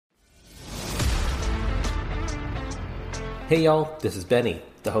Hey y'all, this is Benny,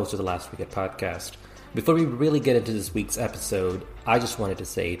 the host of the Last Wicket podcast. Before we really get into this week's episode, I just wanted to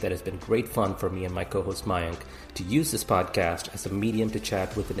say that it's been great fun for me and my co-host Mayank to use this podcast as a medium to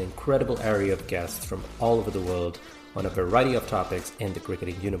chat with an incredible array of guests from all over the world on a variety of topics in the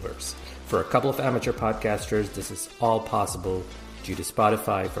cricketing universe. For a couple of amateur podcasters, this is all possible due to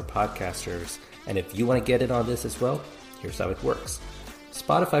Spotify for podcasters, and if you want to get in on this as well, here's how it works.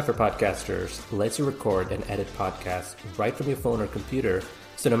 Spotify for Podcasters lets you record and edit podcasts right from your phone or computer,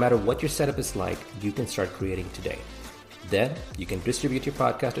 so no matter what your setup is like, you can start creating today. Then you can distribute your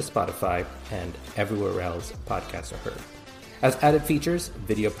podcast to Spotify and everywhere else podcasts are heard. As added features,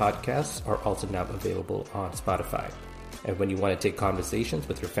 video podcasts are also now available on Spotify. And when you want to take conversations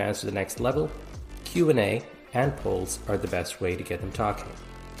with your fans to the next level, Q&A and polls are the best way to get them talking.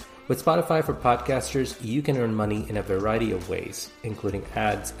 With Spotify for Podcasters, you can earn money in a variety of ways, including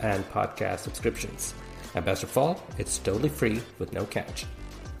ads and podcast subscriptions. And best of all, it's totally free with no catch.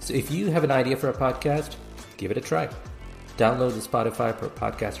 So if you have an idea for a podcast, give it a try. Download the Spotify for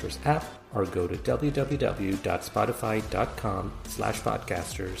Podcasters app or go to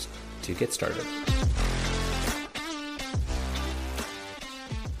www.spotify.com/podcasters to get started.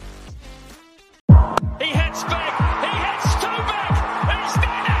 He heads back, he heads two back, he's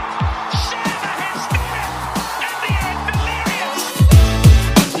done it! Sharma has done it! And the end, delirious!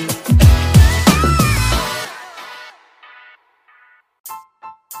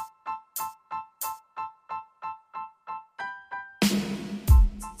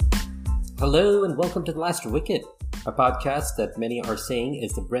 Hello and welcome to The Last Wicket, a podcast that many are saying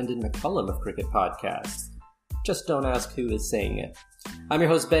is the Brendan McCullum of cricket podcasts. Just don't ask who is saying it. I'm your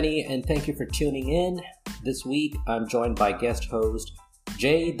host Benny, and thank you for tuning in. This week, I'm joined by guest host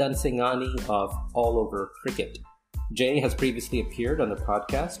Jay Dansingani of All Over Cricket. Jay has previously appeared on the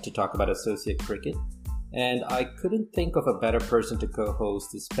podcast to talk about associate cricket, and I couldn't think of a better person to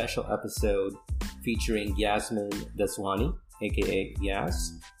co-host this special episode featuring Yasmin Daswani, aka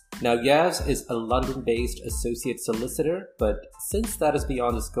Yas. Now, Yas is a London-based associate solicitor, but since that is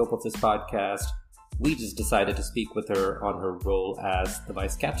beyond the scope of this podcast, we just decided to speak with her on her role as the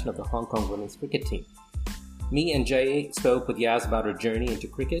vice captain of the Hong Kong women's cricket team. Me and Jay spoke with Yas about her journey into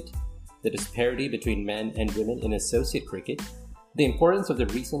cricket, the disparity between men and women in associate cricket, the importance of the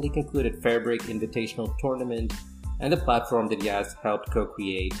recently concluded Fairbreak Invitational Tournament, and the platform that Yas helped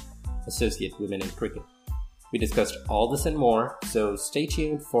co-create, Associate Women in Cricket. We discussed all this and more, so stay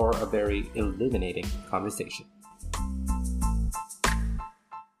tuned for a very illuminating conversation.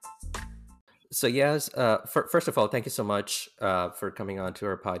 So Yas, first of all, thank you so much for coming on to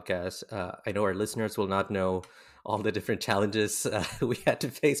our podcast. I know our listeners will not know all the different challenges we had to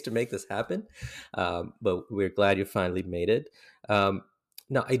face to make this happen, but we're glad you finally made it.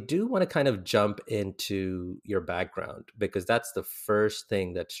 Now, I do want to kind of jump into your background because that's the first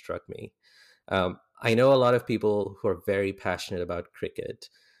thing that struck me. I know a lot of people who are very passionate about cricket,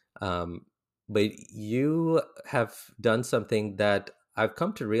 but you have done something that I've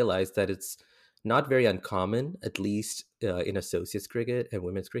come to realize that it's not very uncommon, at least in associates cricket and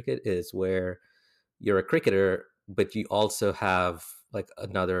women's cricket, is where you're a cricketer, but you also have like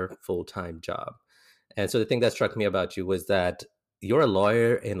another full-time job. And so the thing that struck me about you was that you're a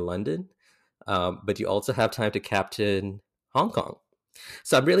lawyer in London, but you also have time to captain Hong Kong.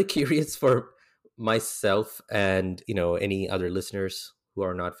 So I'm really curious for myself and, you know, any other listeners who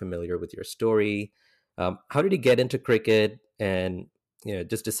are not familiar with your story. How did you get into cricket and, you know,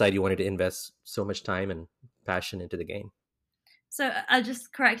 just decide you wanted to invest so much time and passion into the game? So I'll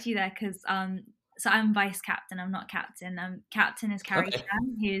just correct you there because so I'm vice captain. I'm not captain. Captain is Carrie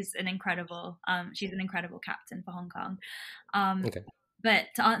Chan, who's an incredible. She's an incredible captain for Hong Kong. Okay.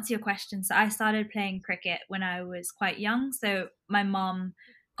 But to answer your question, so I started playing cricket when I was quite young. So my mom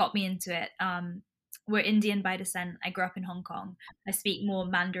got me into it. We're Indian by descent. I grew up in Hong Kong. I speak more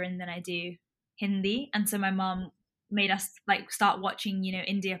Mandarin than I do Hindi, and so my mom made us like start watching, you know,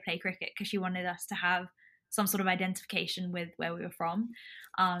 India play cricket because she wanted us to have some sort of identification with where we were from.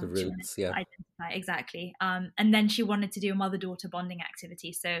 The roots, yeah. Identify, exactly. And then she wanted to do a mother-daughter bonding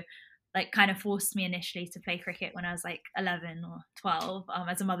activity. So like kind of forced me initially to play cricket when I was like 11 or 12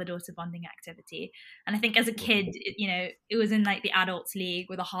 as a mother-daughter bonding activity. And I think as a kid, it was in like the adults league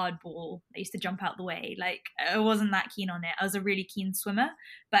with a hard ball. I used to jump out the way. Like I wasn't that keen on it. I was a really keen swimmer,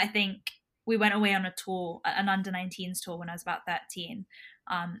 but I think we went away on a tour, an under-19s tour when I was about 13.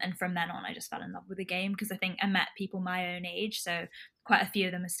 And from then on, I just fell in love with the game because I think I met people my own age. So quite a few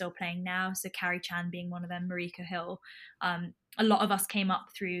of them are still playing now. So Carrie Chan being one of them, Marika Hill. A lot of us came up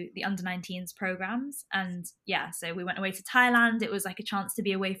through the under-19s programs. And yeah, so we went away to Thailand. It was like a chance to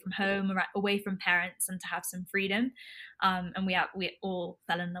be away from home, away from parents, and to have some freedom. And we all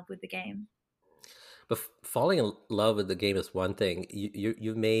fell in love with the game. But falling in love with the game is one thing.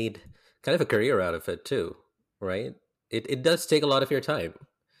 You've made kind of a career out of it too, right? It does take a lot of your time.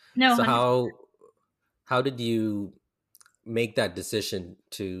 No, so 100%. how did you make that decision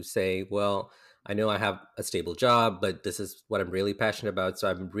to say, well, I know I have a stable job, but this is what I'm really passionate about, so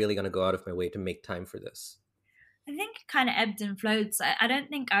I'm really going to go out of my way to make time for this? I think it kind of ebbed and flowed. So I don't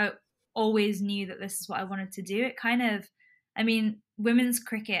think I always knew that this is what I wanted to do. It kind of, I mean, women's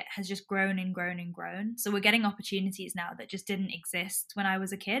cricket has just grown and grown and grown. So we're getting opportunities now that just didn't exist when I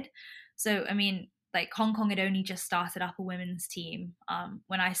was a kid. So, I mean, like Hong Kong had only just started up a women's team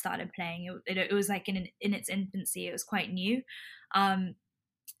when I started playing. It was like in its infancy. It was quite new. And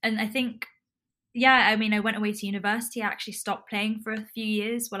I think, yeah, I mean, I went away to university. I actually stopped playing for a few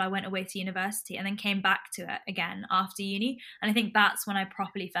years while I went away to university and then came back to it again after uni. And I think that's when I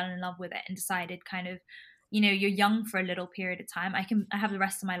properly fell in love with it and decided kind of, you're young for a little period of time. I have the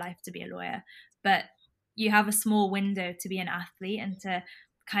rest of my life to be a lawyer, but you have a small window to be an athlete and to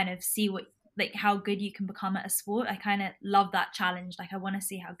kind of see how good you can become at a sport. I kind of love that challenge. Like I want to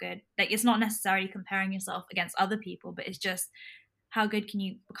see how good, like it's not necessarily comparing yourself against other people, but it's just how good can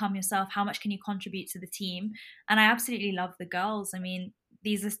you become yourself? How much can you contribute to the team? And I absolutely love the girls. I mean,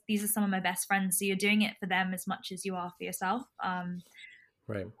 these are some of my best friends. So you're doing it for them as much as you are for yourself.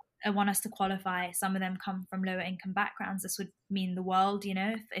 Right. I want us to qualify. Some of them come from lower income backgrounds. This would mean the world,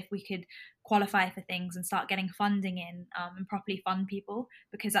 if we could qualify for things and start getting funding in and properly fund people.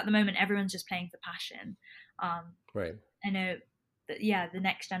 Because at the moment, everyone's just playing for passion. Right. I know that, yeah, the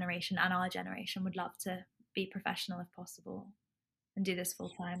next generation and our generation would love to be professional if possible and do this full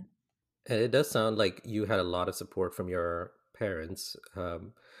time. And it does sound like you had a lot of support from your parents,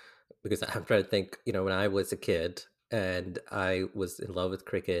 because I'm trying to think, when I was a kid and I was in love with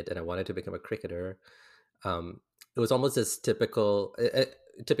cricket and I wanted to become a cricketer, it was almost this typical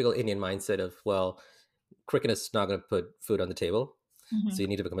Indian mindset of, well, cricket is not going to put food on the table, so you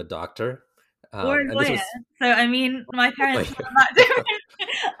need to become a doctor. Or a lawyer. So, I mean, my parents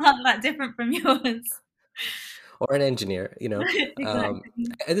aren't that different from yours. Or an engineer, Exactly.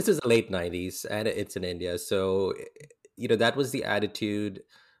 And this was the late 90s and it's in India. So, that was the attitude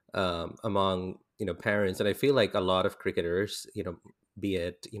among, parents. And I feel like a lot of cricketers, be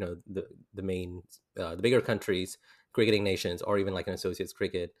it, the main, the bigger countries, cricketing nations, or even like an associates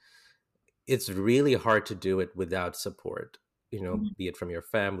cricket, it's really hard to do it without support, be it from your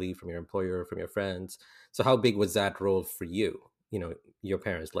family, from your employer, from your friends. So how big was that role for you, your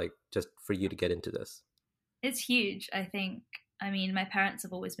parents, like just for you to get into this? It's huge, I think. I mean, my parents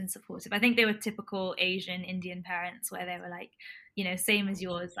have always been supportive. I think they were typical Asian Indian parents where they were like, same as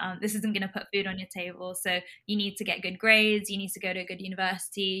yours. This isn't going to put food on your table. So you need to get good grades. You need to go to a good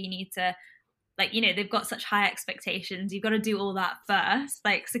university. You need to, they've got such high expectations. You've got to do all that first,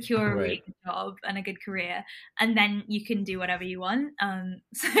 like secure a really good job and a good career. And then you can do whatever you want.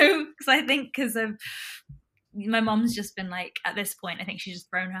 Because I think because of my mom's just been like, at this point, I think she's just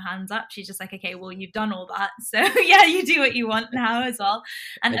thrown her hands up. She's just like, okay, well, you've done all that. So yeah, you do what you want now as well.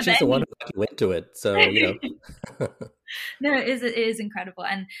 And she's the one who went to it. So, No, it is incredible.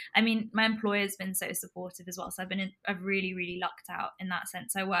 And I mean, my employer's been so supportive as well. So I've really, really lucked out in that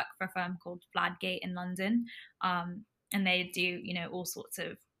sense. I work for a firm called Fladgate in London. And they do, all sorts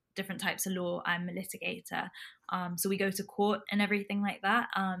of different types of law. I'm a litigator. So we go to court and everything like that.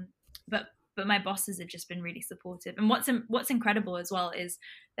 But my bosses have just been really supportive. And what's incredible as well is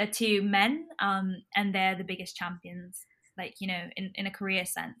they're two men, and they're the biggest champions, in a career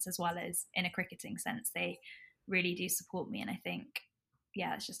sense as well as in a cricketing sense. They really do support me. And I think,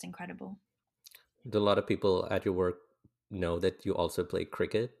 yeah, it's just incredible. Do a lot of people at your work know that you also play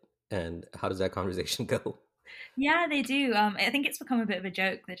cricket? And how does that conversation go? Yeah, they do. I think it's become a bit of a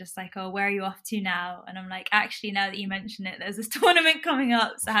joke. They're just like, oh, where are you off to now? And I'm like, actually, now that you mention it, there's this tournament coming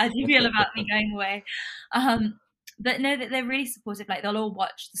up. So how do you feel about me going away? But no, they're really supportive. Like they'll all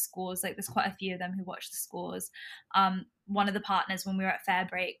watch the scores. Like there's quite a few of them who watch the scores. One of the partners, when we were at Fair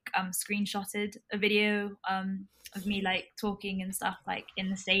Break, screenshotted a video of me like talking and stuff like in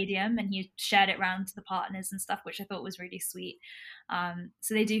the stadium, and he shared it around to the partners and stuff, which I thought was really sweet.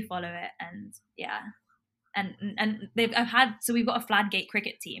 So they do follow it, and yeah. And we've got a Fladgate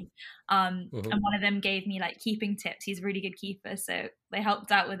cricket team, and one of them gave me like keeping tips. He's a really good keeper, so they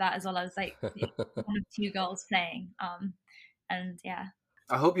helped out with that as well. I was like one of two girls playing, and yeah.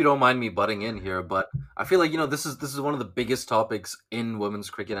 I hope you don't mind me butting in here, but I feel like this is one of the biggest topics in women's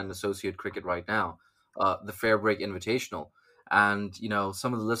cricket and associate cricket right now, the Fair Break Invitational, and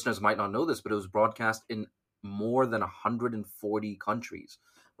some of the listeners might not know this, but it was broadcast in more than 140 countries,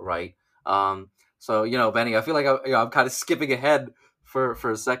 right? Um, so Benny, I feel like I'm kind of skipping ahead for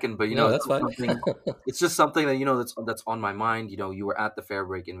a second, but No, it's that's just fine. something. It's just something that that's on my mind. You were at the Fair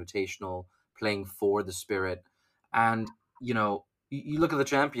Break Invitational playing for the Spirit, and you look at the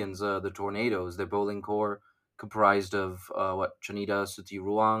champions, the Tornadoes. Their bowling core comprised of Chanita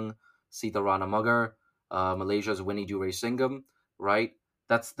Sutiruang, Sita Rana Mugger, Malaysia's Winnie Singham, right?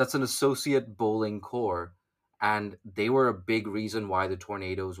 That's an associate bowling core, and they were a big reason why the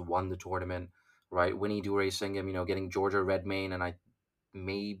Tornadoes won the tournament, right? Winnie Singham, getting Georgia Redmayne, and I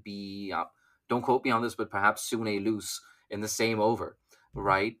maybe don't quote me on this, but perhaps Sune Luce in the same over,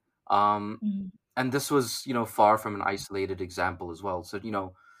 right? Um, Mm. and this was far from an isolated example as well. So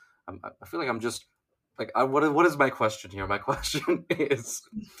I feel like I'm just like what is my question here? My question is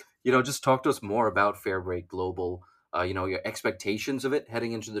just talk to us more about Fair Break Global. Your expectations of it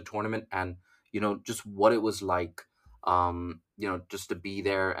heading into the tournament, and just what it was like. Just to be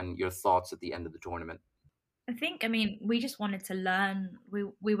there, and your thoughts at the end of the tournament. I mean, we just wanted to learn.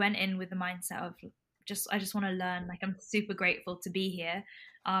 We went in with the mindset of I just want to learn. Like, I'm super grateful to be here.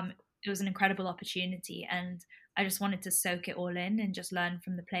 It was an incredible opportunity, and I just wanted to soak it all in and just learn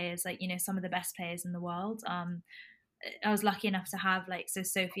from the players, like some of the best players in the world. I was lucky enough to have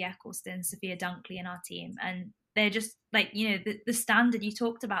Sophie Eccleston, Sophia Dunkley in our team, and they're just the standard you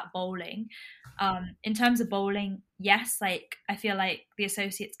talked about bowling. In terms of bowling, yes, I feel like the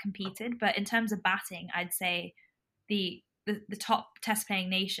associates competed, but in terms of batting, I'd say the top test playing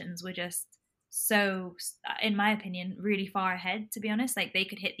nations were just so, in my opinion, really far ahead, to be honest. Like, they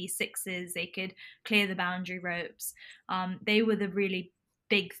could hit these sixes, they could clear the boundary ropes. They were the really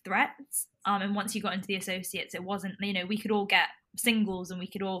big threats. And once you got into the associates, it wasn't, we could all get singles and we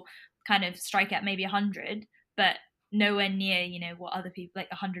could all kind of strike at maybe 100, but nowhere near, what other people like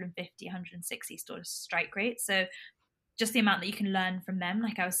 150, 160 sort of strike rate. So just the amount that you can learn from them.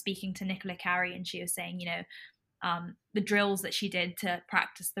 Like, I was speaking to Nicola Carey and she was saying, the drills that she did to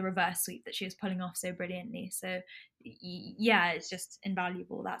practice the reverse sweep that she was pulling off so brilliantly. So yeah, it's just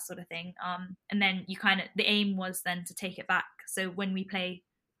invaluable, that sort of thing. And then the aim was then to take it back. So when we play,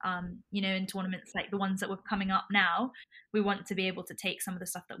 in tournaments like the ones that were coming up now, we want to be able to take some of the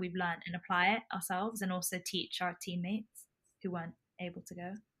stuff that we've learned and apply it ourselves, and also teach our teammates who weren't able to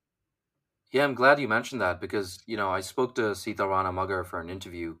go. Yeah, I'm glad you mentioned that because I spoke to Sita Rana Mugger for an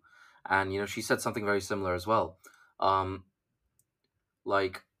interview, and she said something very similar as well. Um,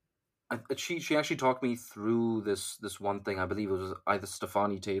 like she actually talked me through this one thing. I believe it was either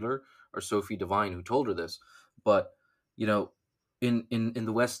Stefani Taylor or Sophie Devine who told her this. But you know, in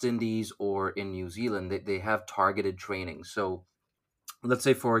the West Indies or in New Zealand, they have targeted training. So let's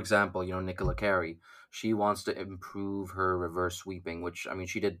say, for example, Nicola Carey, she wants to improve her reverse sweeping, which I mean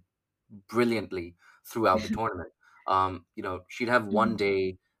she did brilliantly throughout the tournament. She'd have one Mm,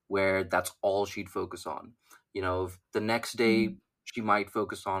 day where that's all she'd focus on. The next day mm, she might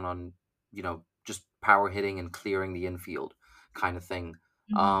focus on just power hitting and clearing the infield kind of thing.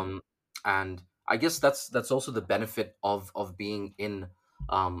 mm, Um, and I guess that's also the benefit of being in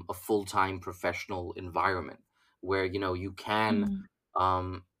a full time professional environment where you can mm,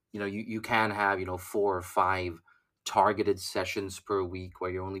 you can have 4 or 5 targeted sessions per week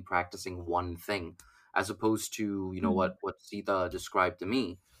where you're only practicing one thing, as opposed to mm. what Sita described to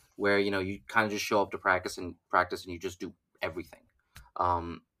me, where you kind of just show up to practice and you just do everything.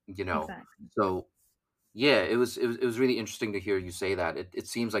 um Exactly. so yeah, it was really interesting to hear you say that. It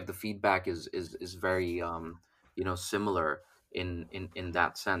seems like the feedback is very similar in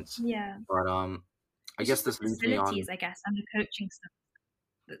that sense. Yeah. But I It's guess just the this leads me facilities, on. I guess, and the coaching stuff.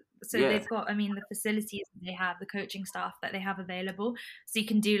 So Yeah. they've got, I mean, the facilities that they have, the coaching staff that they have available. So you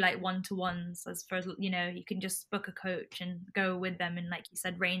can do like one-to-ones, as for, you can just book a coach and go with them and, like you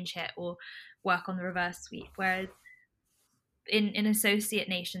said, range hit or work on the reverse sweep. Whereas in associate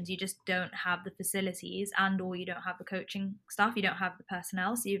nations, you just don't have the facilities, and or you don't have the coaching staff, you don't have the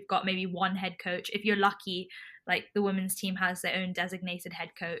personnel. So you've got maybe one head coach. If you're lucky, like the women's team has their own designated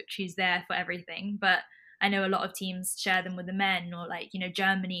head coach who's there for everything. But I know a lot of teams share them with the men, or like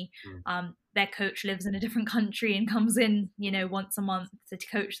Germany, Mm. their coach lives in a different country and comes in once a month to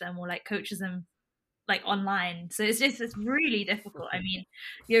coach them, or like coaches them like online. So it's really difficult. I mean,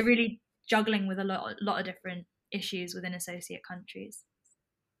 you're really juggling with a lot of different issues within associate countries.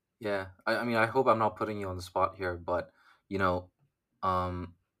 Yeah, I mean, I hope I'm not putting you on the spot here, but you know,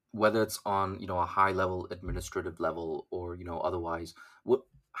 um, whether it's on, a high level administrative level or, otherwise, what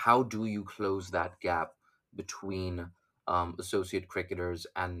how do you close that gap between associate cricketers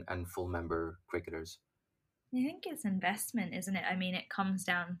and full member cricketers? I think it's investment, isn't it? I mean, it comes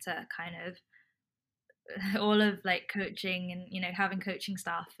down to kind of all of like coaching and having coaching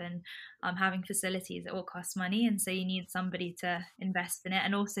staff and having facilities. It all costs money, and so you need somebody to invest in it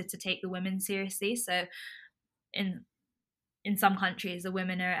and also to take the women seriously. So in some countries, the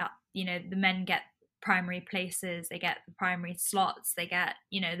women are the men get primary places, they get the primary slots, they get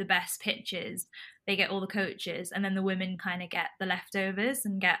the best pitches, they get all the coaches, and then the women kind of get the leftovers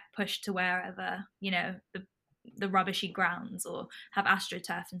and get pushed to wherever the rubbishy grounds, or have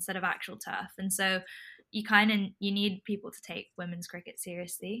astroturf instead of actual turf. And so you need people to take women's cricket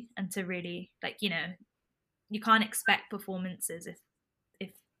seriously and to really you can't expect performances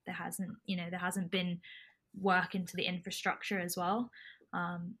if there hasn't been work into the infrastructure as well.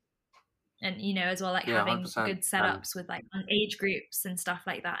 And as well, like Yeah, having 100%. good setups with like age groups and stuff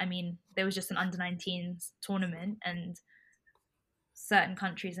like that. I mean, there was just an under-19s tournament, and certain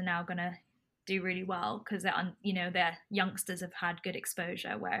countries are now going to do really well because their youngsters have had good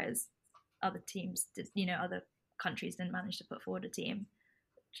exposure, whereas other teams other countries didn't manage to put forward a team,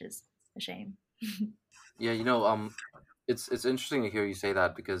 which is a shame. Yeah, it's interesting to hear you say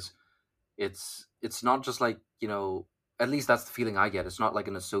that, because it's not just like, at least that's the feeling I get. It's not like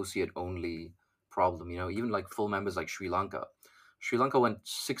an associate only problem. Even like full members, like Sri Lanka went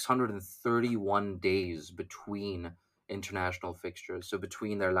 631 days between international fixtures, so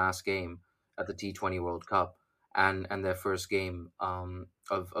between their last game at the T20 World Cup and their first game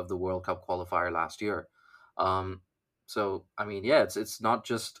of the World Cup qualifier last year. So I mean, yeah, it's not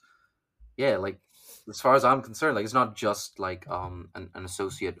just, yeah, like, as far as I'm concerned, like, it's not just like an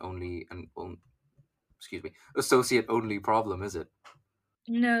associate only excuse me, associate only problem, is it?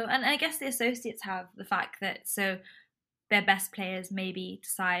 No, and I guess the associates have the fact that their best players maybe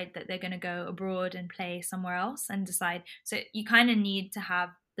decide that they're going to go abroad and play somewhere else and decide. So you kind of need to have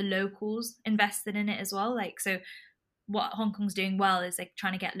the locals invested in it as well. Like, so what Hong Kong's doing well is like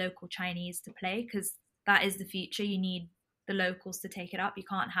trying to get local Chinese to play, because that is the future. You need the locals to take it up. You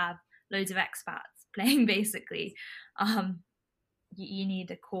can't have loads of expats playing basically. You need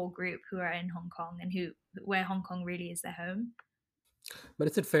a core group who are in Hong Kong and where Hong Kong really is their home. But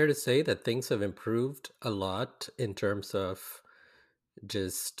is it fair to say that things have improved a lot in terms of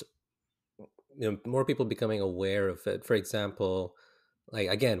just more people becoming aware of it? For example, like,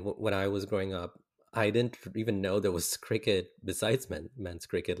 again, when I was growing up, I didn't even know there was cricket besides men's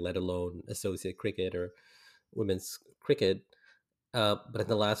cricket, let alone associate cricket or women's cricket. But in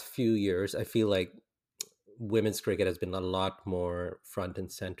the last few years, I feel like women's cricket has been a lot more front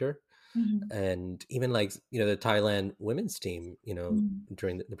and center. Mm-hmm. And even like, the Thailand women's team,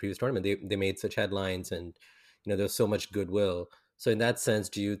 during the previous tournament, they made such headlines, and there's so much goodwill. So in that sense,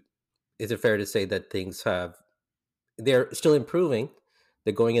 is it fair to say that they're still improving,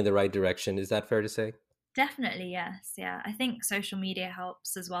 they're going in the right direction? Is that fair to say? Definitely, yes. Yeah, I think social media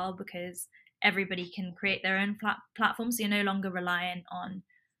helps as well, because everybody can create their own platform, so you're no longer reliant on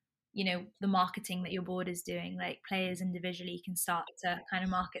the marketing that your board is doing. Like, players individually can start to kind of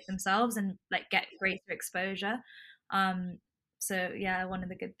market themselves and like get greater exposure. So yeah, one of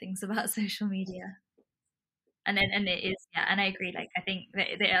the good things about social media. And it is, yeah, and I agree. Like, I think that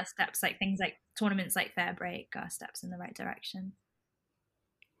there are steps, like things like tournaments like Fair Break are steps in the right direction.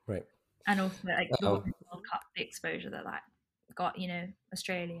 Right. And also like the Women's World Cup, the exposure that got,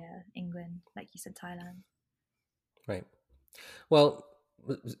 Australia, England, like you said, Thailand. Right. Well,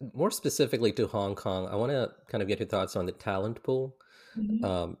 more specifically to Hong Kong, I want to kind of get your thoughts on the talent pool.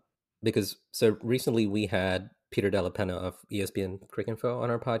 Mm-hmm. Because so recently we had Peter Della Penna of ESPN Cricket Info on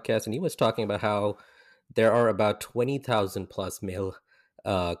our podcast, and he was talking about how there are about 20,000 plus male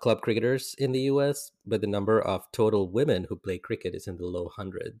club cricketers in the US, but the number of total women who play cricket is in the low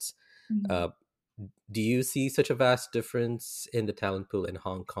hundreds. Mm-hmm. Do you see such a vast difference in the talent pool in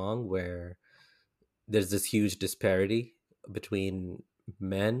Hong Kong, where there's this huge disparity between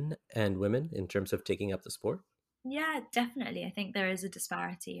men and women in terms of taking up the sport? Yeah, definitely. I think there is a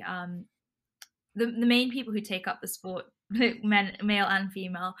disparity. The main people who take up the sport, men, male and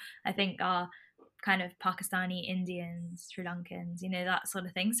female, I think are kind of Pakistani, Indians, Sri Lankans, that sort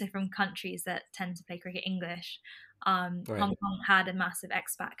of thing. So from countries that tend to play cricket English. Right. Hong Kong had a massive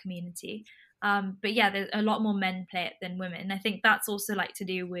expat community. But yeah, there's a lot more men play it than women. And I think that's also like to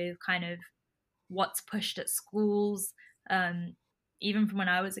do with kind of what's pushed at schools. Even from when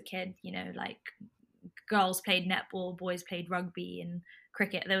I was a kid, like girls played netball, boys played rugby and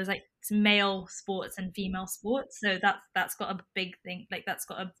cricket. There was like male sports and female sports. So that's got a big thing, like that's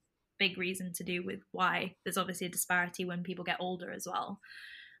got a big reason to do with why there's obviously a disparity when people get older as well.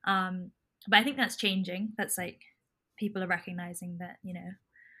 But I think that's changing. That's like people are recognizing that, you know,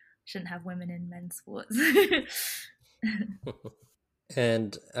 shouldn't have women in men's sports.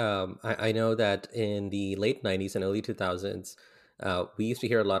 And I know that in the late 90s and early 2000s, we used to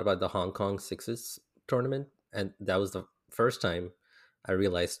hear a lot about the Hong Kong Sixes tournament. And that was the first time I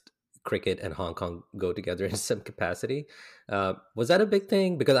realized cricket and Hong Kong go together in some capacity. Was that a big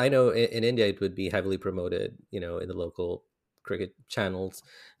thing? Because I know in India it would be heavily promoted, you know, in the local cricket channels.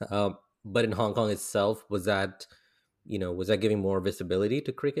 But in Hong Kong itself, was that giving more visibility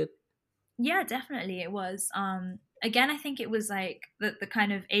to cricket? Yeah, definitely it was. Again, I think it was like the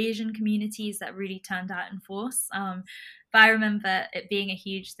kind of Asian communities that really turned out in force. But I remember it being a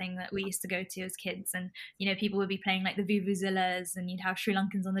huge thing that we used to go to as kids, and you know, people would be playing like the vuvuzelas, and you'd have Sri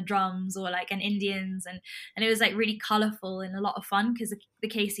Lankans on the drums, or like an Indians, and it was like really colourful and a lot of fun because the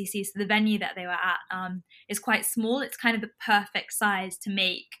KCC, so the venue that they were at, is quite small. It's kind of the perfect size to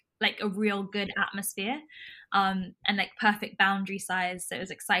make like a real good atmosphere. And like perfect boundary size, so it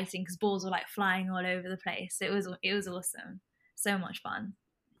was exciting because balls were like flying all over the place. It was awesome, so much fun.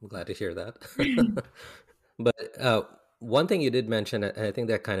 I'm glad to hear that. But one thing you did mention, and I think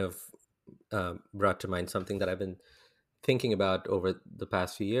that kind of brought to mind something that I've been thinking about over the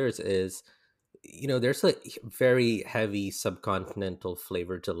past few years is, you know, there's a very heavy subcontinental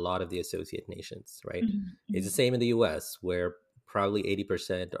flavor to a lot of the associate nations, right? It's the same in the US, where probably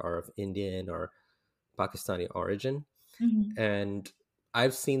 80% are of Indian or Pakistani origin. And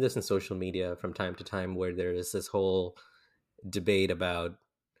I've seen this in social media from time to time where there is this whole debate about,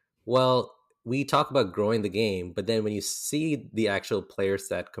 well, we talk about growing the game, but then when you see the actual players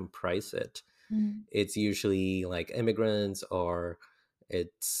that comprise it, it's usually like immigrants, or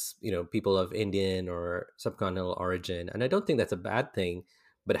it's, you know, people of Indian or subcontinental origin. And I don't think that's a bad thing,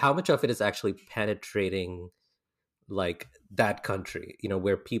 but how much of it is actually penetrating like that country, you know,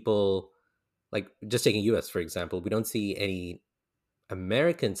 where people, like just taking US for example, we don't see any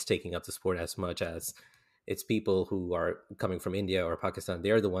Americans taking up the sport as much as it's people who are coming from India or Pakistan.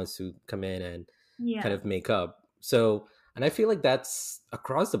 They're the ones who come in and kind of make up. So, and I feel like that's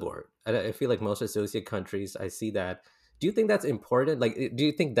across the board. I feel like most associate countries, I see that. Do you think that's important? Like, do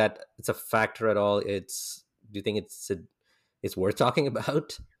you think that it's a factor at all? Do you think it's worth talking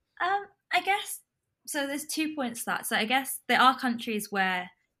about? I guess so. There's 2 points to that. So I guess there are countries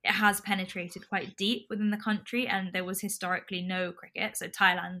where it has penetrated quite deep within the country, and there was historically no cricket. So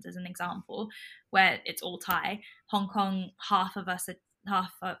Thailand is an example where it's all Thai. Hong Kong, half of our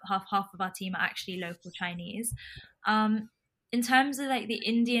team are actually local Chinese. In terms of like the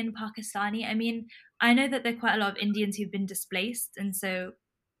Indian Pakistani, I mean, I know that there are quite a lot of Indians who've been displaced and so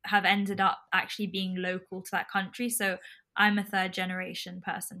have ended up actually being local to that country. So I'm a third generation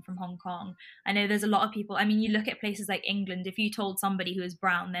person from Hong Kong. I know there's a lot of people. I mean, you look at places like England, if you told somebody who is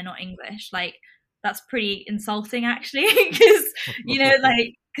brown they're not English, like that's pretty insulting actually, because, you know,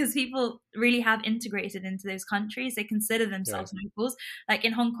 like, because people really have integrated into those countries. They consider themselves locals. Like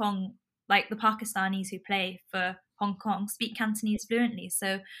in Hong Kong, like the Pakistanis who play for Hong Kong speak Cantonese fluently.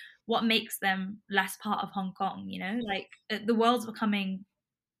 So what makes them less part of Hong Kong, you know? Like the world's becoming,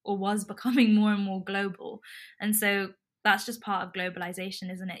 or was becoming, more and more global. And so that's just part of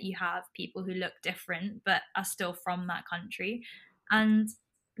globalization, isn't it? You have people who look different but are still from that country, and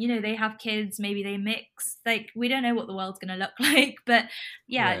you know, they have kids, maybe they mix. Like we don't know what the world's going to look like, but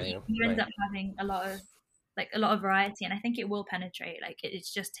yeah, you end up having a lot of variety, and I think it will penetrate. Like it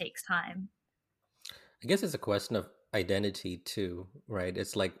just takes time. I guess it's a question of identity too, right?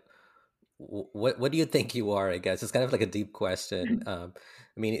 It's like, what do you think you are? I guess it's kind of like a deep question. I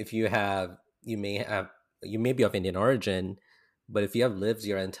mean, if you may be of Indian origin, but if you have lived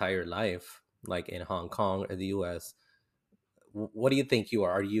your entire life, like in Hong Kong or the US, what do you think you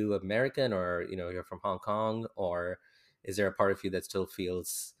are? Are you American, or, you know, you're from Hong Kong, or is there a part of you that still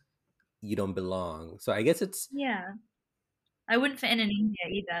feels you don't belong? So I guess it's... Yeah. I wouldn't fit in India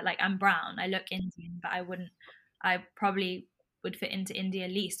either. Like I'm brown, I look Indian, but I probably would fit into India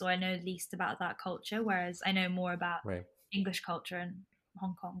least, or I know least about that culture, whereas I know more about English culture and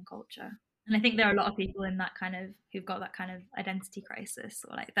Hong Kong culture. And I think there are a lot of people in that kind of, who've got that kind of identity crisis,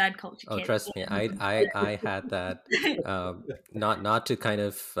 or like third culture kids. Oh, trust me, I had that. Not to kind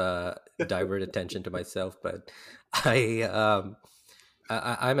of divert attention to myself, but I'm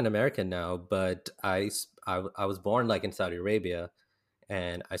an American now, but I was born like in Saudi Arabia,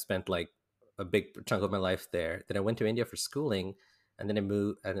 and I spent like a big chunk of my life there. Then I went to India for schooling, and then I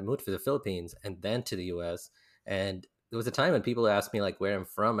moved to the Philippines, and then to the US. And there was a time when people asked me like where I'm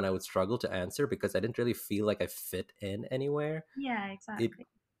from, and I would struggle to answer because I didn't really feel like I fit in anywhere. Yeah, exactly.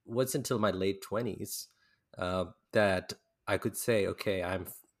 wasn't until my late 20s that I could say, okay,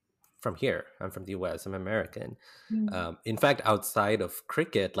 from here. I'm from the US. I'm American. In fact, outside of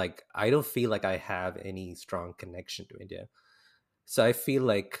cricket, like I don't feel like I have any strong connection to India. So I feel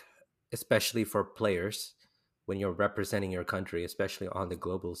like, especially for players, when you're representing your country, especially on the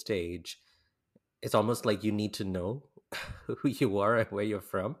global stage, it's almost like you need to know who you are and where you're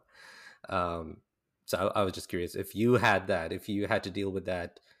from. Um, so I was just curious if you had that, if you had to deal with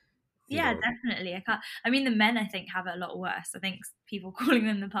that, Yeah, definitely. I mean, the men I think have it a lot worse. I think people calling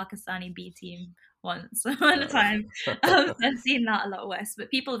them the Pakistani B team once upon a time. So I've seen that a lot worse.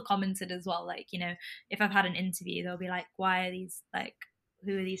 But people have commented as well, like, if I've had an interview, they'll be like, "Why are these like?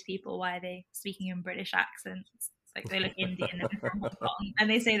 Who are these people? Why are they speaking in British accents? It's like they look Indian and they're from Hong Kong, and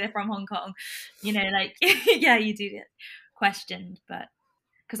they say they're from Hong Kong." Like yeah, you do get questioned, but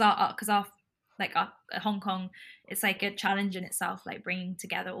because our like Hong Kong, it's like a challenge in itself, like bringing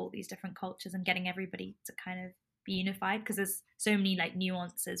together all these different cultures and getting everybody to kind of be unified, because there's so many like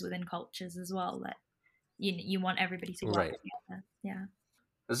nuances within cultures as well that you want everybody to work together. Yeah.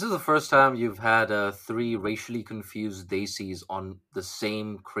 This is the first time you've had 3 racially confused Desis on the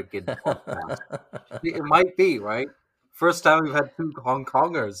same cricket podcast. It might be, right? First time we've had 2 Hong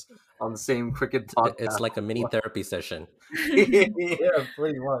Kongers on the same cricket podcast. It's like a mini therapy session. Yeah,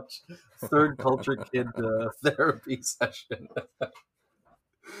 pretty much. Third culture kid therapy session.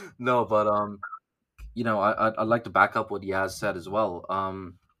 No, but I'd like to back up what Yaz said as well.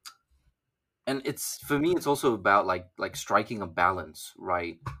 And it's, for me, it's also about like striking a balance,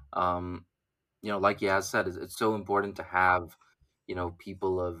 right? Like Yaz said, it's so important to have,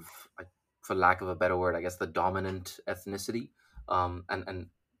 people of, like, for lack of a better word, I guess, the dominant ethnicity, and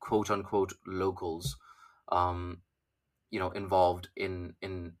quote unquote locals, um, involved in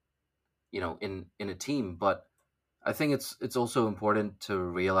a team. But I think it's also important to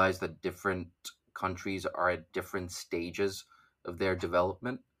realize that different countries are at different stages of their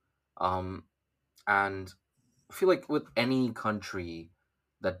development. Um, and I feel like with any country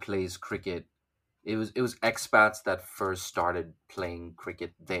that plays cricket, it was expats that first started playing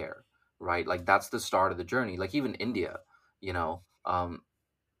cricket there, right? Like that's the start of the journey. Like even India, you know, um,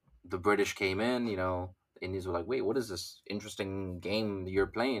 the British came in, the Indians were like, wait, what is this interesting game you're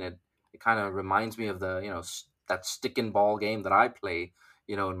playing? It kind of reminds me of the, that stick and ball game that I play,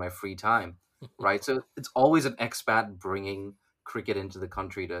 in my free time, right? So it's always an expat bringing cricket into the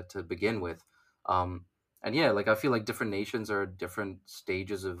country to begin with. Um, and yeah, like I feel like different nations are at different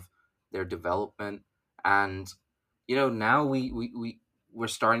stages of their development. And, now we're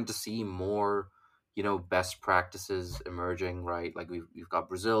starting to see more, best practices emerging, right? Like we've got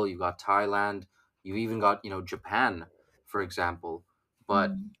Brazil, you've got Thailand, you've even got, Japan, for example.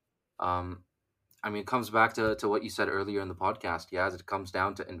 But um, I mean, it comes back to what you said earlier in the podcast. Yeah, as it comes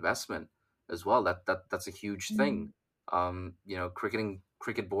down to investment as well. That's a huge thing.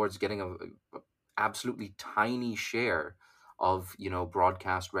 Cricket boards getting a absolutely tiny share of,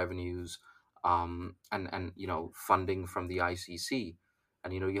 broadcast revenues, and funding from the ICC.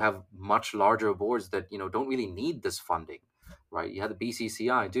 And you have much larger boards that don't really need this funding, right? You have the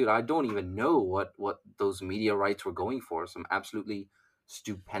BCCI, dude. I don't even know what those media rights were going for. Some absolutely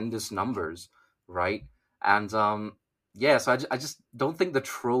stupendous numbers, right? And yeah, so I just don't think the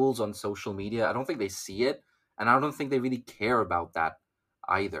trolls on social media, I don't think they see it, and I don't think they really care about that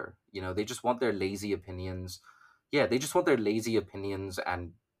either. They just want their lazy opinions. Yeah, they just want their lazy opinions,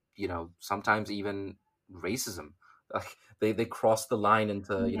 and sometimes even racism. Like they cross the line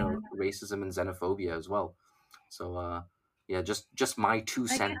into racism and xenophobia as well. So yeah, just my 2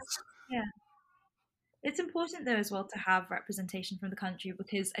 cents. Yeah. It's important though as well to have representation from the country,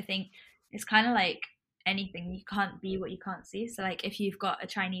 because I think it's kind of like anything, you can't be what you can't see. So like if you've got a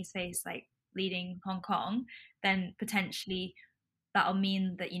Chinese face like leading Hong Kong, then potentially that'll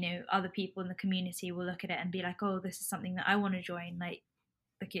mean that other people in the community will look at it and be like, oh, this is something that I want to join. Like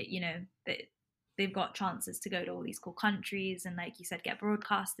look at that they've got chances to go to all these cool countries and, like you said, get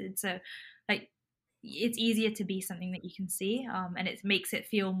broadcasted. So like it's easier to be something that you can see, and it makes it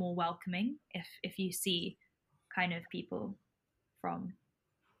feel more welcoming if you see kind of people from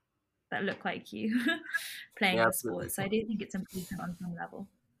that look like you playing Yeah, the absolutely. sport. So I do think it's important on some level.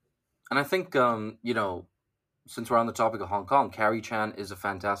 And I think since we're on the topic of Hong Kong, Carrie Chan is a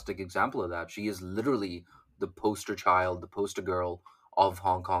fantastic example of that. She is literally the poster child, the poster girl of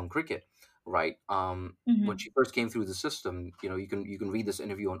Hong Kong cricket, right? When she first came through the system, you can read this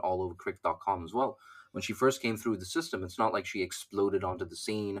interview on allovercricket.com as well. When she first came through the system, it's not like she exploded onto the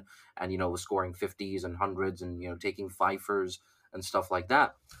scene and was scoring 50s and hundreds and taking fifers and stuff like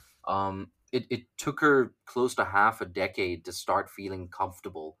that. it took her close to half a decade to start feeling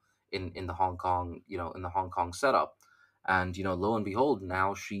comfortable in the Hong Kong, in the Hong Kong setup. And, lo and behold,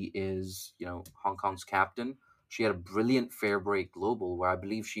 now she is, Hong Kong's captain. She had a brilliant fair break global where I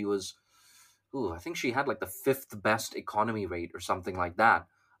believe she was, I think she had like the fifth best economy rate or something like that,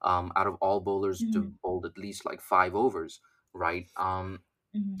 out of all bowlers to Mm-hmm. bowl at least like 5 overs, right?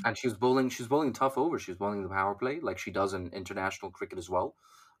 Mm-hmm. And she was bowling tough overs. She was bowling the power play like she does in international cricket as well.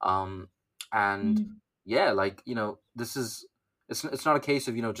 Um, and Mm-hmm. yeah, like, this is, it's not a case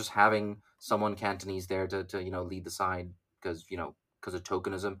of, just having someone Cantonese there to lead the side because of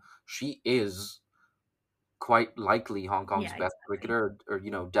tokenism. She is quite likely Hong Kong's Yeah, best exactly. cricketer,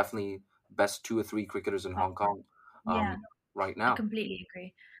 or definitely best two or three cricketers in Top Hong one. Kong, Yeah, right I now. completely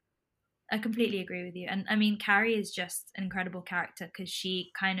agree. I completely agree with you. And I mean, Carrie is just an incredible character because she's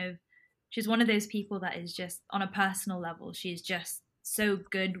one of those people that is just on a personal level, she's just so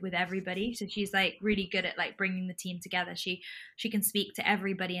good with everybody. So she's like really good at like bringing the team together. She can speak to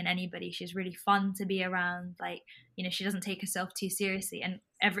everybody and anybody. She's really fun to be around. Like, she doesn't take herself too seriously. And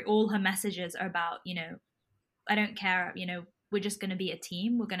all her messages are about, I don't care, we're just going to be a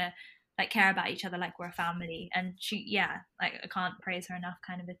team. We're going to like care about each other like we're a family. And yeah, like I can't praise her enough,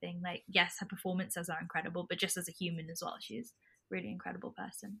 kind of a thing. Like, yes, her performances are incredible, but just as a human as well, she's a really incredible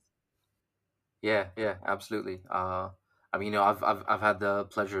person. Yeah, yeah, absolutely. I mean, I've had the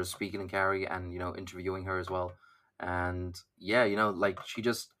pleasure of speaking to Carrie and interviewing her as well, and yeah, like she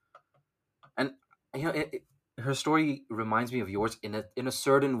just, and her story reminds me of yours in a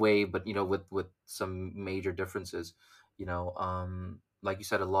certain way, but with some major differences. Like you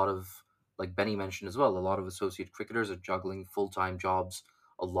said, a lot of, like Benny mentioned as well, a lot of associate cricketers are juggling full-time jobs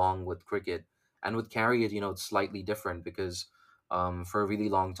along with cricket. And with Carrie, it's slightly different because for a really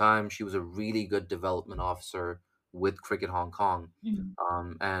long time she was a really good development officer with Cricket Hong Kong,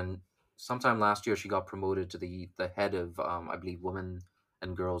 Mm. and sometime last year she got promoted to the head of, I believe, women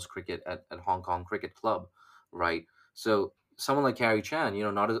and girls cricket at Hong Kong Cricket Club, right? So someone like Carrie Chan,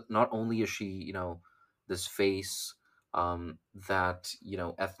 not only is she, this face, that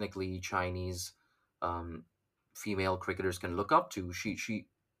ethnically Chinese, um, female cricketers can look up to. She's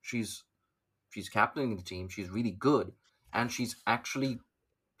she's captaining the team. She's really good, and she's actually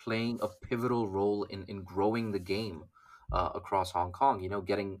playing a pivotal role in growing the game across Hong Kong.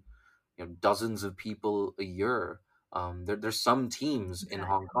 Getting dozens of people a year. There's some teams in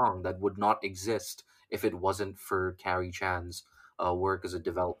Hong Exactly. Kong that would not exist if it wasn't for Carrie Chan's work as a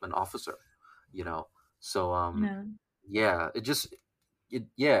development officer. You know, so No. yeah,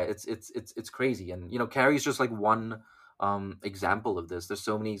 yeah, it's crazy, and Carrie's just like one example of this. There's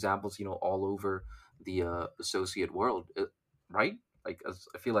so many examples, all over the associate world, right? Like,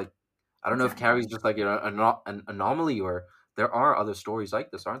 I feel like, I don't know if Exactly. Carrie's just like an anomaly, or there are other stories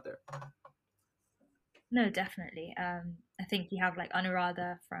like this, aren't there? No, definitely. I think you have like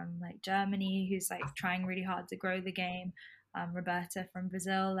Anuradha from like Germany, who's like trying really hard to grow the game. Roberta from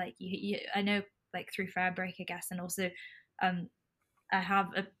Brazil, like I know like through Fairbreak, I guess, and also um, I have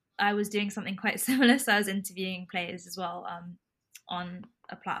a I was doing something quite similar, so I was interviewing players as well, on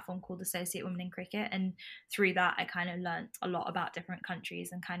a platform called Associate Women in Cricket, and through that I kind of learnt a lot about different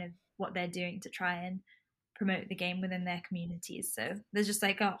countries and kind of what they're doing to try and promote the game within their communities. So there's just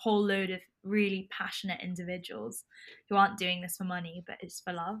like a whole load of really passionate individuals who aren't doing this for money, but it's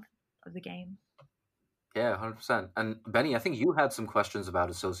for love of the game. Yeah, 100%. And Benny, I think you had some questions about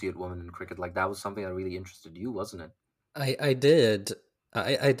associate women in cricket. Like, that was something that really interested you, wasn't it? I did.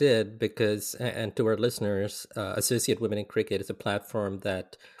 I did because, and to our listeners, Associate Women in Cricket is a platform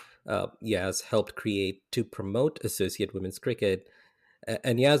that Yaz helped create to promote associate women's cricket.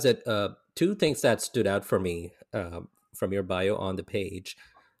 And Yaz, two things that stood out for me from your bio on the page.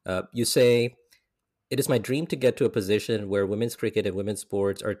 You say, "It is my dream to get to a position where women's cricket and women's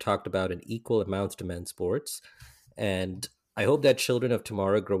sports are talked about in equal amounts to men's sports. And I hope that children of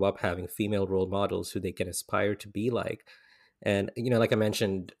tomorrow grow up having female role models who they can aspire to be like." And like I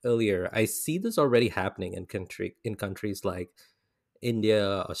mentioned earlier, I see this already happening in countries like India,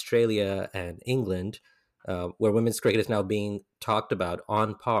 Australia, and England, where women's cricket is now being talked about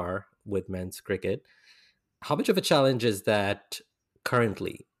on par with men's cricket. How much of a challenge is that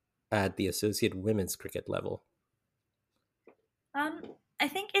currently at the associate women's cricket level? Um, I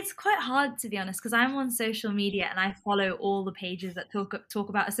think it's quite hard to be honest because I'm on social media and I follow all the pages that talk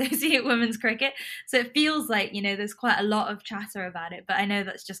about associate women's cricket. So it feels like there's quite a lot of chatter about it, but I know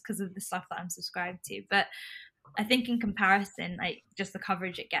that's just because of the stuff that I'm subscribed to. But I think in comparison, like just the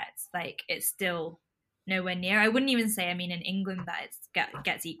coverage it gets, like it's still nowhere near. I wouldn't even say, I mean, in England that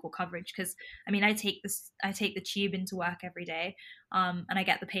gets equal coverage, because I mean, I take the tube into work every day, and I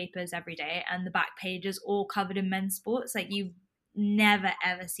get the papers every day, and the back page is all covered in men's sports. Like, you never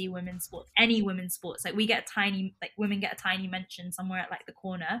ever see women's sports, any women's sports. Like, women get a tiny mention somewhere at like the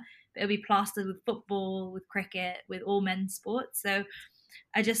corner, but it'll be plastered with football, with cricket, with all men's sports. So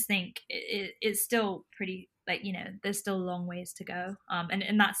I just think it's still pretty, like, there's still a long ways to go.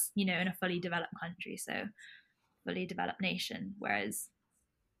 And that's, in a fully developed country, so fully developed nation. Whereas,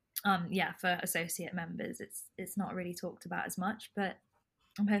 for associate members, it's not really talked about as much, but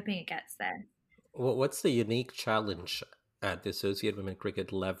I'm hoping it gets there. Well, what's the unique challenge at the associate women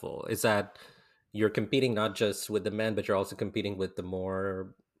cricket level? Is that you're competing not just with the men, but you're also competing with the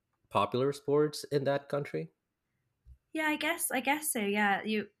more popular sports in that country? Yeah, I guess so. Yeah,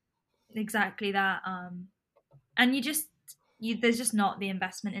 you exactly that. And there's just not the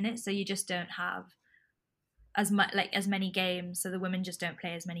investment in it, so you just don't have as many games, so the women just don't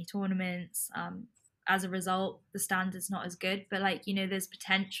play as many tournaments. As a result, the standard's not as good, but there's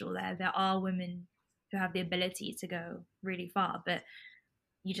potential there are women who have the ability to go really far, but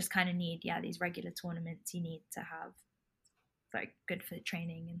you just kind of need these regular tournaments. You need to have like good for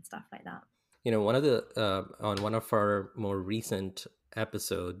training and stuff like that. On one of our more recent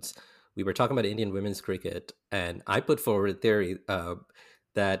episodes, we were talking about Indian women's cricket, and I put forward a theory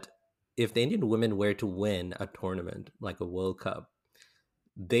that if the Indian women were to win a tournament like a World Cup,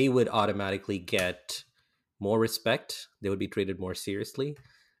 they would automatically get more respect. They would be treated more seriously.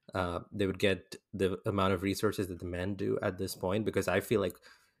 They would get the amount of resources that the men do at this point, because I feel like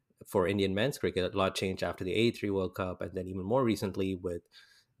for Indian men's cricket, a lot changed after the A3 World Cup, and then even more recently with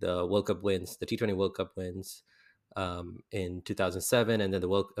the World Cup wins, the T20 World Cup wins in 2007, and then the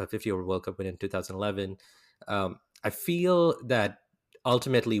 50-over World Cup win in 2011. I feel that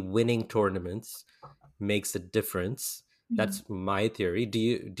ultimately winning tournaments makes a difference. Mm-hmm. That's my theory. Do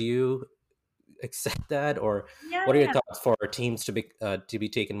you accept that, or what are your thoughts for teams to be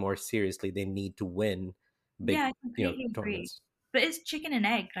taken more seriously? They need to win big, I completely tournaments. Agree. But it's chicken and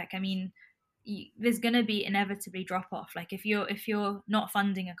egg. Like, I mean, there's going to be inevitably drop off. Like, if you're not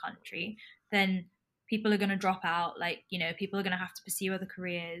funding a country, then people are going to drop out. Like, people are going to have to pursue other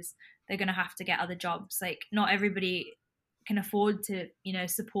careers. They're going to have to get other jobs. Like, not everybody can afford to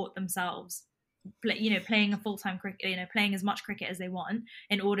support themselves, playing a full-time cricket, playing as much cricket as they want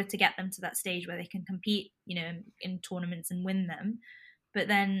in order to get them to that stage where they can compete in tournaments and win them. But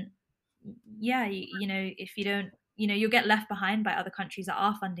then if you don't, you'll get left behind by other countries that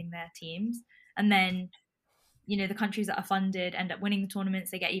are funding their teams, and then the countries that are funded end up winning the tournaments.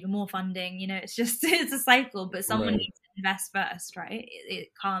 They get even more funding. It's just it's a cycle, but someone needs to invest first, right? It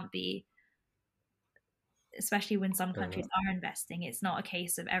can't be, especially when some countries are investing. It's not a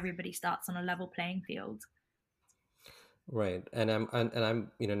case of everybody starts on a level playing field. Right. And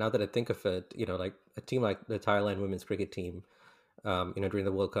I'm now that I think of it, like a team like the Thailand women's cricket team, during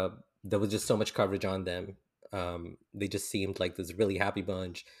the World Cup, there was just so much coverage on them. They just seemed like this really happy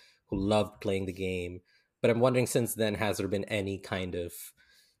bunch who loved playing the game. But I'm wondering, since then, has there been any kind of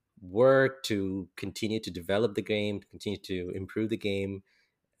work to continue to develop the game, to continue to improve the game?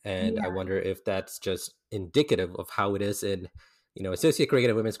 And I wonder if that's just indicative of how it is in, associate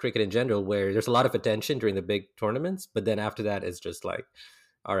cricket and women's cricket in general, where there's a lot of attention during the big tournaments, but then after that, it's just like,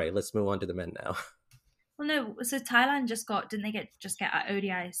 all right, let's move on to the men now. Well, no. So Thailand didn't they just get an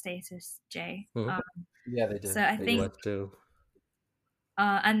ODI status, Jay? Mm-hmm. Yeah, they did. So I think,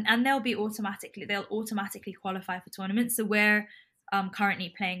 and they'll automatically qualify for tournaments. So we're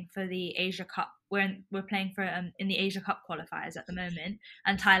currently playing for the Asia Cup. We're playing for in the Asia Cup qualifiers at the moment,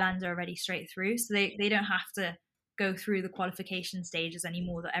 and Thailand are already straight through, so they don't have to go through the qualification stages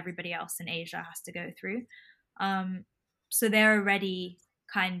anymore that everybody else in Asia has to go through. So they're already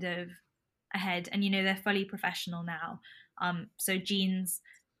kind of ahead, and they're fully professional now. So Jean's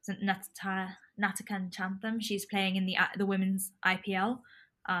Natakan Chantham, she's playing in the women's IPL,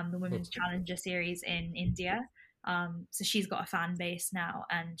 the Women's Challenger Series in India. So she's got a fan base now,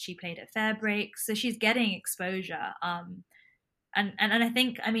 and she played at Fairbreak, so she's getting exposure. And I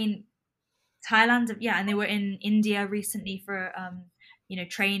think, I mean, Thailand, and they were in India recently for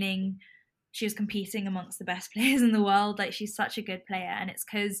training. She was competing amongst the best players in the world. Like, she's such a good player, and it's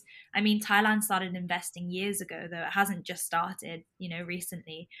because, I mean, Thailand started investing years ago, though it hasn't just started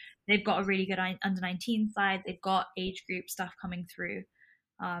recently. They've got a really good under-19 side. They've got age group stuff coming through.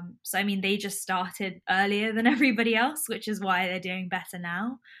 So, I mean, they just started earlier than everybody else, which is why they're doing better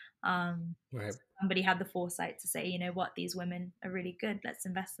now. Right. Somebody had the foresight to say, what, these women are really good. Let's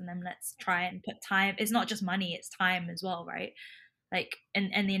invest in them. Let's try and put time. It's not just money, it's time as well, right? like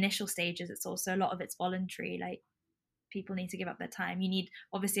in the initial stages, it's also a lot of it's voluntary. Like people need to give up their time. You need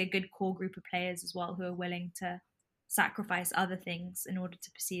obviously a good core group of players as well who are willing to sacrifice other things in order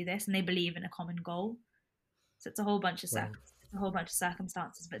to pursue this, and they believe in a common goal. So it's a whole bunch of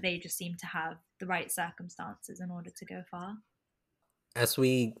circumstances, but they just seem to have the right circumstances in order to go far. As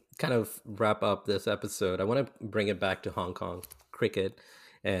we kind of wrap up this episode, I want to bring it back to Hong Kong cricket,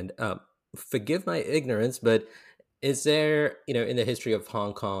 and forgive my ignorance, but is there, in the history of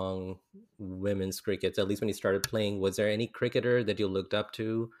Hong Kong women's cricket, at least when you started playing, was there any cricketer that you looked up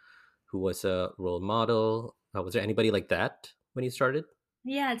to who was a role model? Was there anybody like that when you started?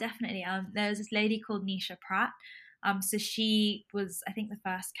 Yeah, definitely. There was this lady called Nisha Pratt. So she was, I think, the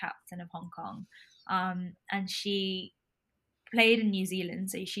first captain of Hong Kong. And she played in New Zealand.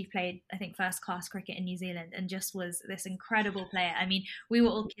 So she played, I think, first class cricket in New Zealand, and just was this incredible player. I mean, we were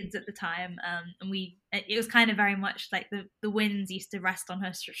all kids at the time, and it was kind of very much like the winds used to rest on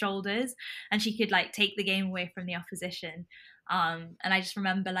her shoulders, and she could like take the game away from the opposition. And I just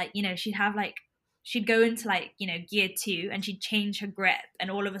remember, like, she'd go into like, gear 2, and she'd change her grip, and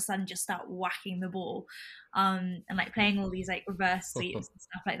all of a sudden just start whacking the ball, and like playing all these like reverse sweeps and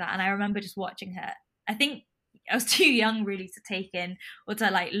stuff like that. And I remember just watching her. I think I was too young really to take in or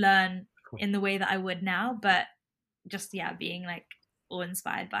to like learn in the way that I would now, but just being like all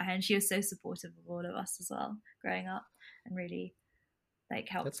inspired by her. And she was so supportive of all of us as well growing up, and really like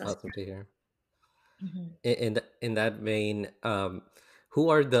helped us. That's awesome to hear. Mm-hmm. In that vein, who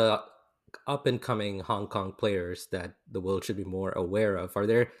are the up and coming Hong Kong players that the world should be more aware of? Are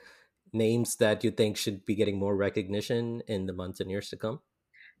there names that you think should be getting more recognition in the months and years to come?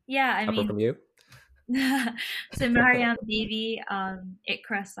 Yeah, I mean, from you. So Mariam Devi,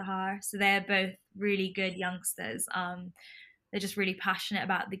 Ikra Sahar, so they're both really good youngsters. They're just really passionate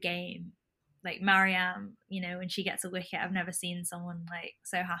about the game. Like Mariam, when she gets a wicket, I've never seen someone like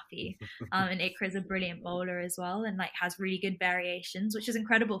so happy. And Ikra is a brilliant bowler as well, and like has really good variations, which is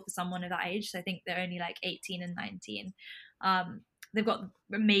incredible for someone of that age. So I think they're only like 18 and 19. They've got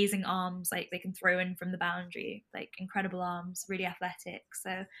amazing arms, like they can throw in from the boundary, like incredible arms, really athletic.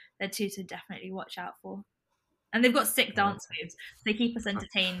 So they're two to definitely watch out for. And they've got sick dance moves. So they keep us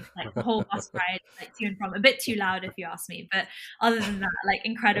entertained, like the whole bus ride, like to and from. A bit too loud if you ask me, but other than that, like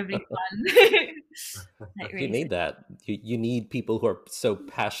incredibly fun. Like, really you need that. You need people who are so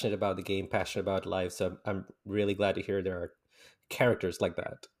passionate about the game, passionate about life. So I'm really glad to hear there are characters like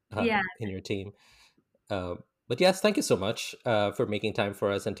that in your team. But yes, thank you so much for making time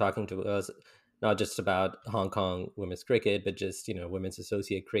for us and talking to us, not just about Hong Kong women's cricket, but just, women's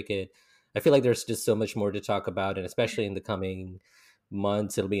associate cricket. I feel like there's just so much more to talk about, and especially in the coming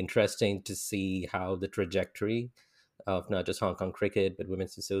months, it'll be interesting to see how the trajectory of not just Hong Kong cricket, but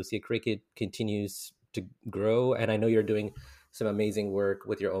women's associate cricket continues to grow. And I know you're doing some amazing work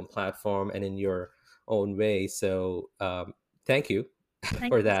with your own platform and in your own way. So thank you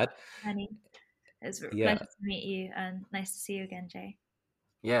for that. Honey. It's a pleasure to meet you, and nice to see you again, Jay.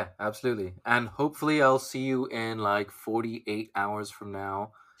 Yeah, absolutely. And hopefully I'll see you in like 48 hours from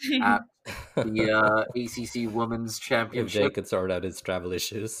now at the ACC Women's Championship. If Jay could sort out his travel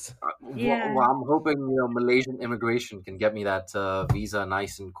issues. Yeah. Well, I'm hoping Malaysian immigration can get me that visa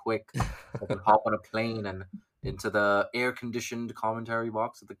nice and quick. I can hop on a plane and into the air-conditioned commentary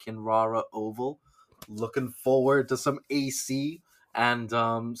box at the Kinrara Oval. Looking forward to some AC and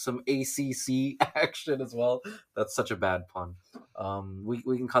some ACC action as well. That's such a bad pun.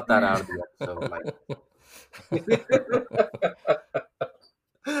 We can cut that out of the episode.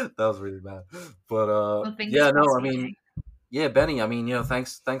 That was really bad. But Benny. I mean,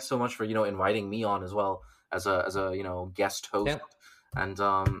 thanks so much for inviting me on as well as a guest host. Yeah. And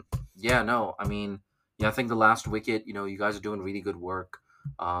I think the last wicket. You guys are doing really good work.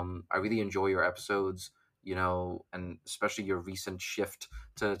 I really enjoy your episodes. And especially your recent shift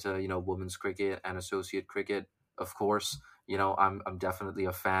to women's cricket and associate cricket. Of course, I'm definitely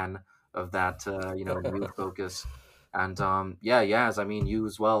a fan of that, new focus. And Yaz, I mean, you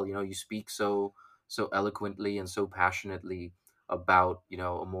as well, you speak so eloquently and so passionately about,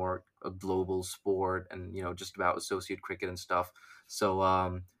 a global sport and, just about associate cricket and stuff. So,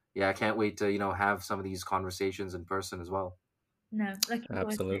 I can't wait to, have some of these conversations in person as well. No,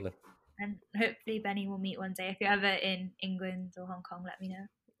 absolutely. And hopefully Benny will meet one day. If you're ever in England or Hong Kong, let me know.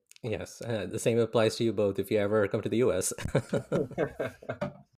 Yes, the same applies to you both if you ever come to the US.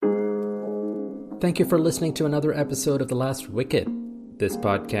 Thank you for listening to another episode of The Last Wicket. This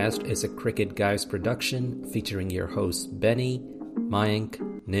podcast is a Cricket Guys production featuring your hosts Benny, Mayank,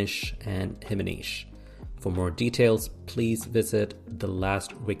 Nish, and Himanish. For more details, please visit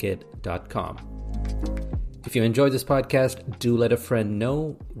thelastwicket.com. If you enjoyed this podcast, do let a friend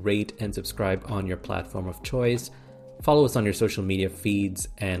know, rate and subscribe on your platform of choice. Follow us on your social media feeds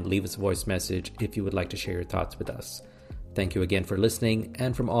and leave us a voice message if you would like to share your thoughts with us. Thank you again for listening,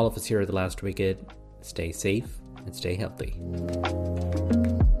 and from all of us here at The Last Wicket, stay safe and stay healthy.